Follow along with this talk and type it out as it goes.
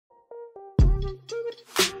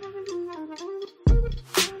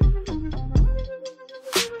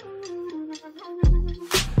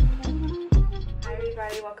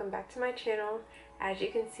everybody, welcome back to my channel. As you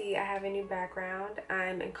can see, I have a new background.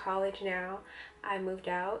 I'm in college now. I moved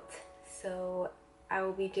out, so I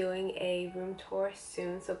will be doing a room tour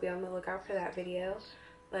soon, so be on the lookout for that video.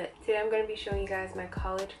 But today I'm going to be showing you guys my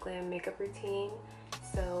college glam makeup routine,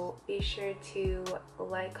 so be sure to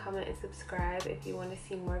like, comment, and subscribe if you want to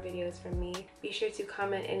see more videos from me. Be sure to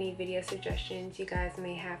comment any video suggestions you guys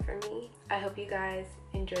may have for me. I hope you guys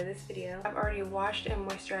enjoy this video. I've already washed and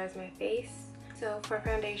moisturized my face. So for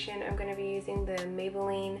foundation, I'm going to be using the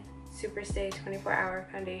Maybelline Superstay 24-Hour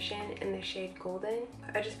Foundation in the shade Golden.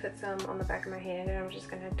 I just put some on the back of my hand and I'm just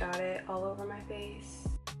going to dot it all over my face.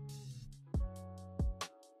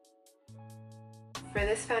 For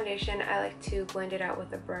this foundation, I like to blend it out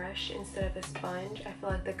with a brush instead of a sponge. I feel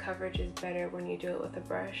like the coverage is better when you do it with a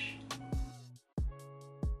brush.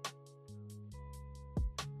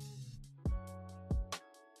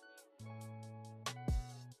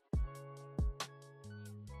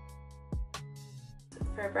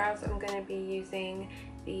 For brows, I'm going to be using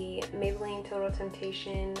the Maybelline Total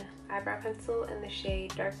Temptation eyebrow pencil in the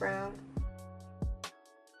shade Dark Brown.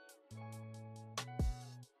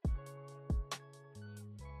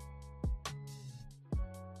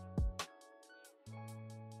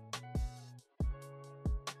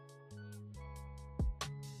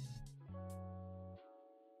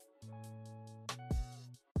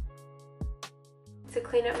 To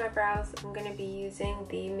clean up my brows, I'm going to be using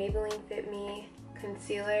the Maybelline Fit Me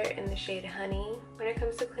concealer in the shade Honey. When it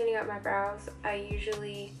comes to cleaning up my brows, I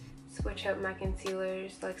usually switch up my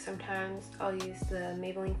concealers. Like sometimes I'll use the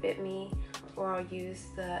Maybelline Fit Me, or I'll use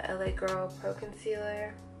the LA Girl Pro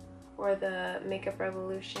Concealer, or the Makeup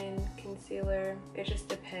Revolution concealer. It just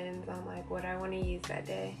depends on like what I want to use that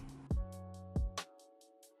day.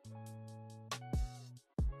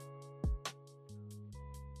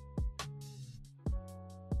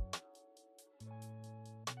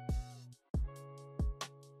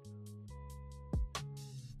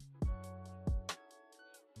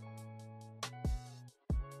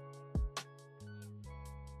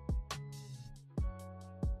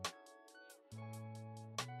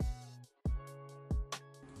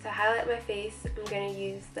 To highlight my face, I'm going to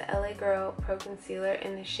use the LA Girl Pro Concealer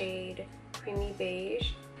in the shade Creamy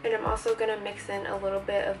Beige. And I'm also going to mix in a little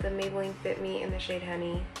bit of the Maybelline Fit Me in the shade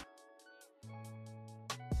Honey.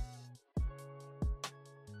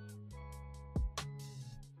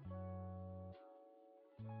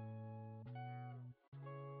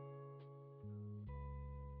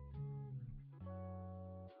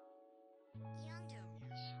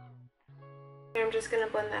 And I'm just going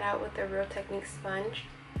to blend that out with the Real Technique sponge.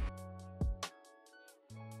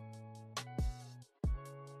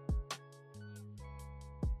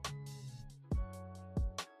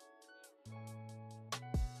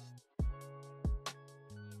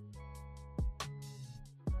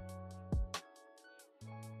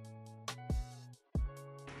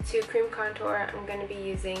 To cream contour, I'm going to be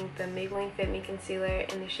using the Maybelline Fit Me concealer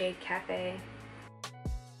in the shade Cafe.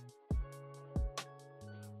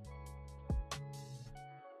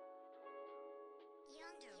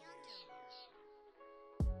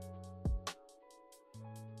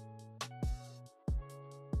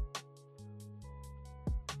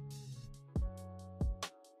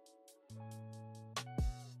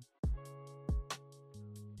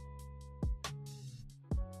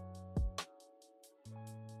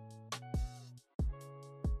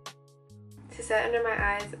 To set under my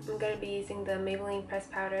eyes, I'm going to be using the Maybelline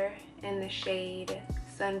Pressed Powder in the shade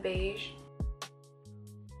Sun Beige.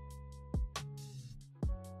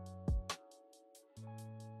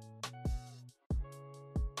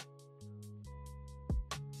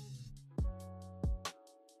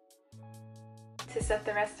 To set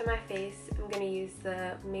the rest of my face, I'm going to use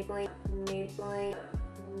the Maybelline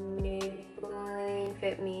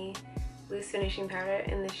Fit Me Loose Finishing Powder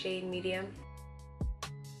in the shade Medium.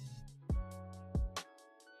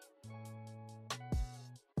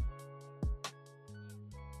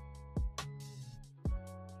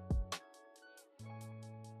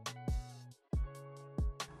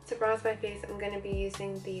 To bronze my face, I'm going to be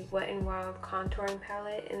using the Wet n Wild contouring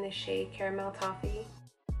palette in the shade Caramel Toffee.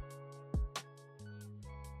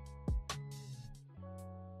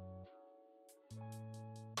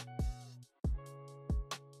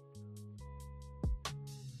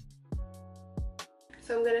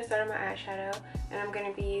 So I'm going to start on my eyeshadow, and I'm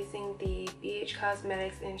going to be using the BH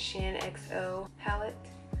Cosmetics and Shan XO palette.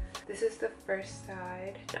 This is the first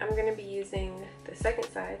side. I'm going to be using the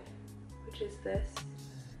second side, which is this.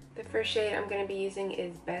 The first shade I'm going to be using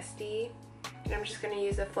is Bestie, and I'm just going to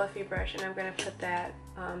use a fluffy brush and I'm going to put that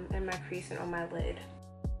in my crease and on my lid.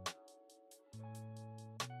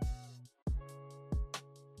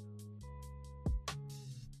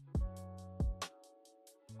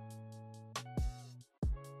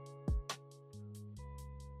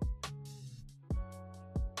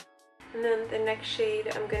 And then the next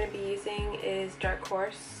shade I'm going to be using is Dark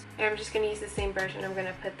Horse. And I'm just going to use the same brush and I'm going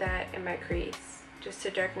to put that in my crease just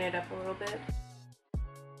to darken it up a little bit.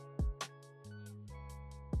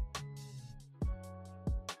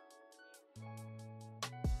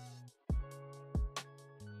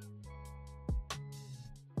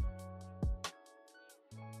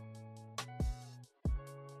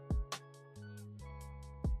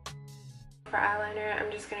 For eyeliner,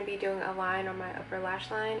 I'm just going to be doing a line on my upper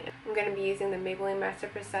lash line. I'm going to be using the Maybelline Master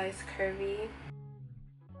Precise Curvy.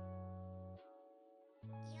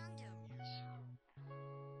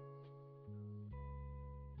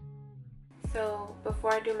 So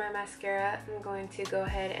before I do my mascara, I'm going to go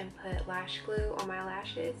ahead and put lash glue on my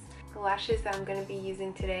lashes. The lashes that I'm going to be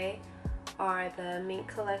using today are the Mink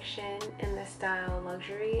collection in the style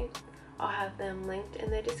Luxury. I'll have them linked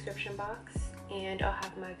in the description box, and I'll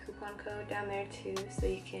have my coupon code down there too so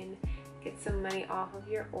you can get some money off of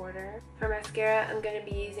your order. For mascara, I'm going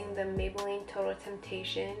to be using the Maybelline Total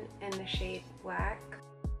Temptation in the shade Black.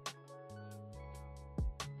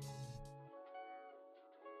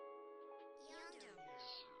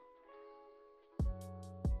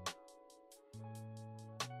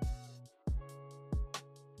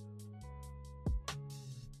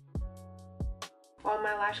 While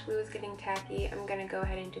my lash glue is getting tacky, I'm going to go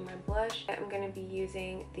ahead and do my blush. I'm going to be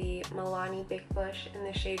using the Milani Big Blush in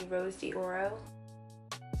the shade Rose d'Oro.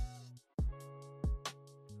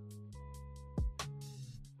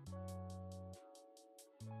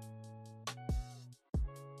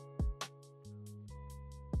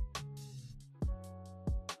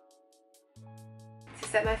 To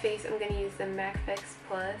set my face, I'm going to use the MAC Fix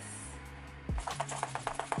Plus.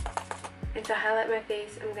 And to highlight my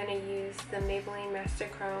face, I'm going to use the Maybelline Master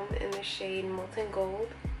Chrome in the shade Molten Gold.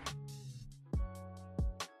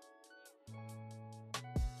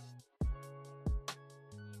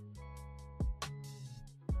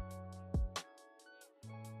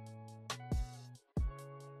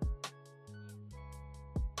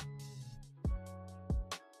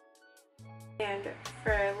 And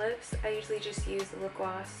for lips, I usually just use lip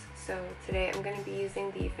gloss. So today I'm going to be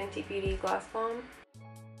using the Fenty Beauty Gloss Bomb.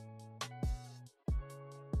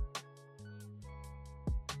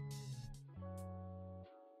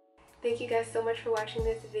 Thank you guys so much for watching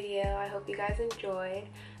this video. I hope you guys enjoyed.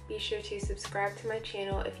 Be sure to subscribe to my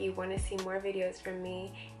channel if you want to see more videos from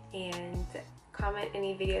me, and comment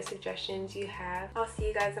any video suggestions you have. I'll see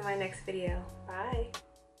you guys in my next video. Bye!